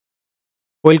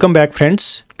Welcome back,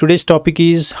 friends. Today's topic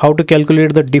is how to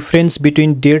calculate the difference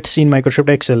between dates in Microsoft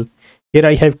Excel. Here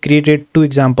I have created two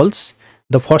examples.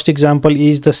 The first example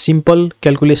is the simple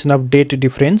calculation of date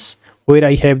difference, where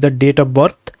I have the date of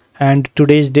birth and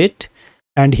today's date,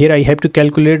 and here I have to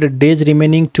calculate the days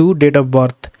remaining to date of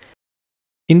birth.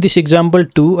 In this example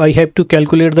 2, I have to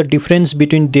calculate the difference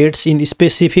between dates in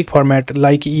specific format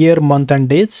like year, month and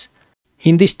days.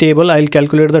 In this table, I'll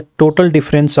calculate the total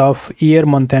difference of year,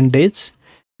 month and days.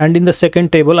 And in the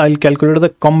second table, I'll calculate the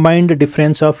combined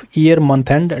difference of year, month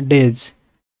and days.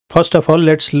 First of all,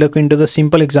 let's look into the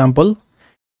simple example.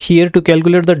 Here, to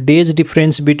calculate the days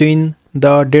difference between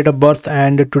the date of birth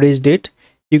and today's date,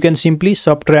 you can simply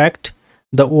subtract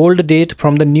the old date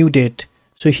from the new date.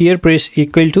 So here press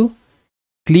equal to,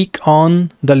 click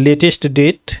on the latest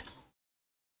date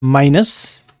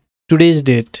minus today's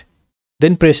date,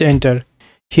 then press enter.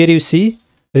 Here you see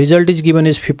result is given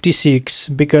as 56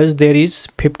 because there is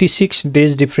 56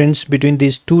 days difference between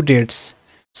these two dates.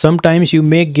 Sometimes you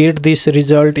may get this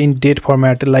result in date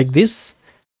format like this.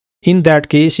 In that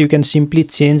case, you can simply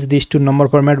change this to number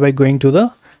format by going to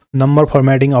the number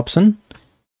formatting option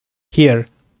here.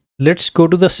 Let's go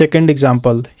to the second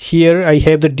example. Here I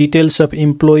have the details of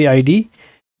employee ID,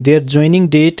 their joining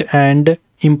date and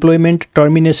employment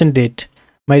termination date.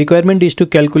 My requirement is to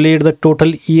calculate the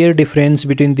total year difference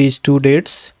between these two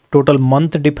dates, total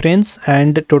month difference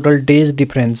and total days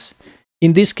difference.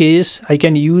 In this case, I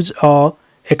can use a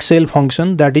Excel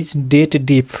function, that is date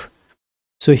diff.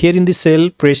 So here in the cell,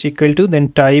 press equal to,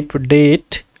 then type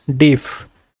date diff.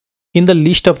 In the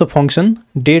list of the function,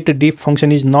 date diff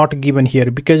function is not given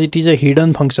here because it is a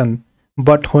hidden function.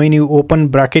 But when you open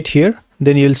bracket here,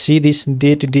 then you'll see this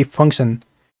date diff function.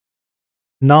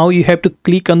 Now you have to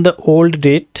click on the old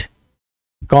date,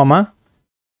 comma,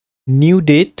 new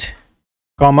date,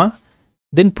 comma,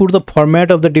 then put the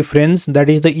format of the difference, that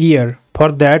is the year.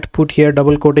 For that, put here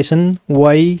double quotation,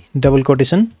 Y double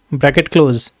quotation, bracket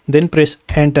close, then press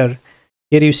enter.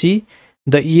 Here you see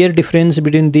the year difference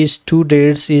between these two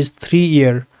dates is 3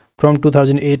 years. From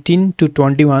 2018 to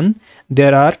 21,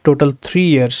 there are total 3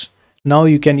 years. Now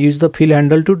you can use the fill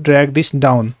handle to drag this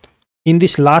down. In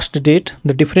this last date,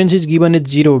 the difference is given as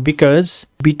 0 because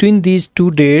between these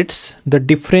two dates, the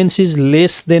difference is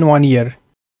less than 1 year.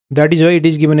 That is why it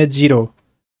is given as 0.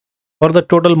 For the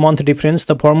total month difference,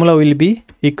 the formula will be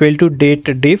equal to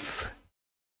date diff,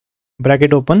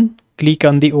 bracket open, click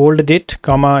on the old date,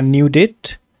 comma, new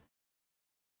date,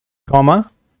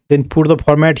 comma, then put the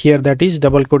format here, that is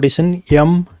double quotation,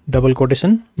 double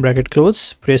quotation, bracket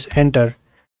close, press enter.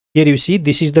 Here you see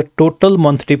this is the total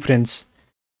month difference.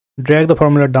 Drag the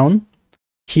formula down.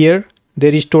 Here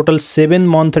there is total 7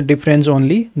 month difference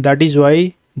only, that is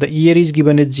why the year is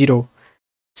given as 0.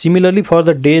 Similarly, for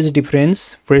the days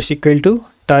difference, press equal to,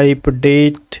 type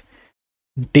date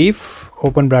diff,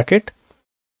 open bracket,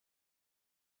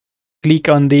 click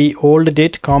on the old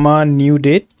date, comma, new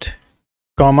date,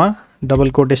 comma,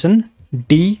 double quotation,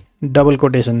 D double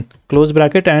quotation, close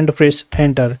bracket and press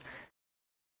enter.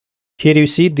 Here you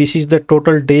see this is the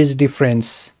total days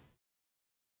difference.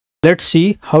 Let's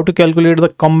see how to calculate the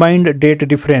combined date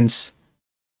difference.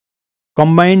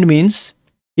 Combined means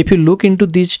if you look into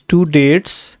these two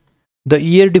dates, the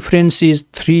year difference is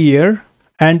 3 years,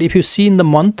 and if you see in the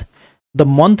month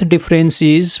difference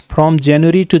is from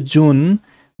January to June,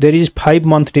 there is 5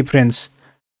 month difference.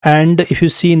 And if you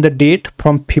see in the date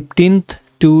from 15th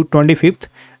to 25th,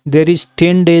 there is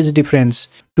 10 days difference.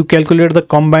 To calculate the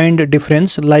combined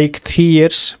difference like 3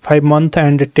 years, 5 months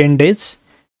and 10 days,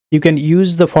 you can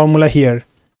use the formula here.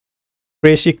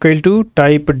 Press equal to,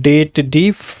 type date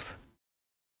diff,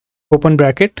 open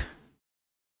bracket,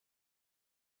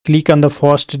 click on the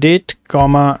first date,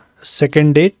 comma,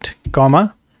 second date,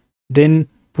 comma, then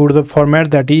put the format,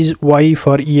 that is Y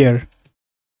for year.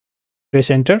 Press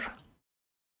enter.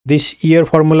 This year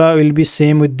formula will be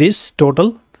same with this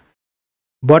total,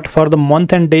 but for the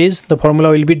month and days, the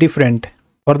formula will be different.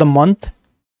 For the month,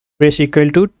 press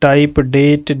equal to, type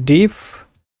date diff,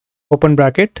 open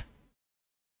bracket,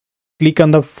 click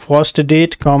on the first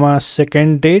date, comma,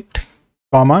 second date,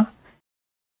 comma.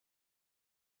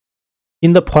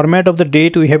 In the format of the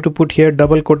date, we have to put here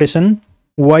double quotation,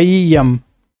 YM,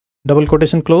 double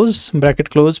quotation close, bracket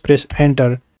close, press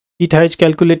enter. It has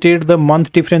calculated the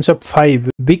month difference of 5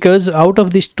 because out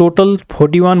of this total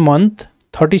 41 month,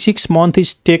 36 month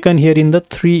is taken here in the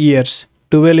 3 years.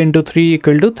 12 into 3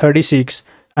 equal to 36,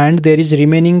 and there is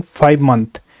remaining 5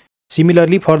 month.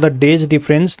 Similarly, for the days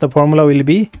difference, the formula will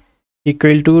be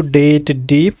equal to date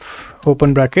diff,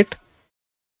 open bracket,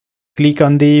 click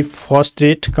on the first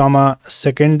date, comma,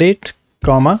 second date,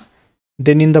 comma,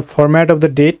 then in the format of the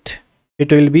date,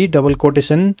 it will be double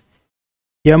quotation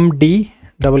MD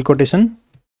double quotation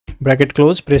bracket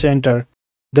close, press enter.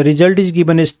 The result is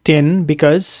given as 10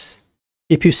 because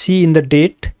if you see in the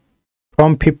date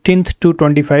from 15th to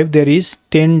 25 there is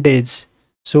 10 days.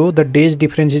 So the days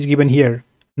difference is given here.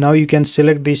 Now you can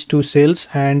select these two cells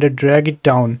and drag it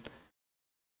down.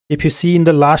 If you see in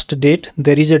the last date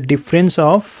there is a difference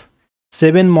of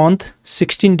 7 months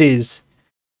 16 days.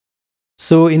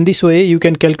 So in this way you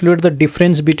can calculate the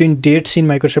difference between dates in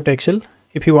Microsoft Excel.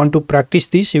 If you want to practice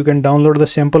this, you can download the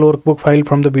sample workbook file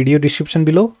from the video description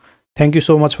below. Thank you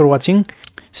so much for watching.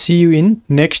 See you in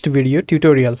next video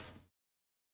tutorial.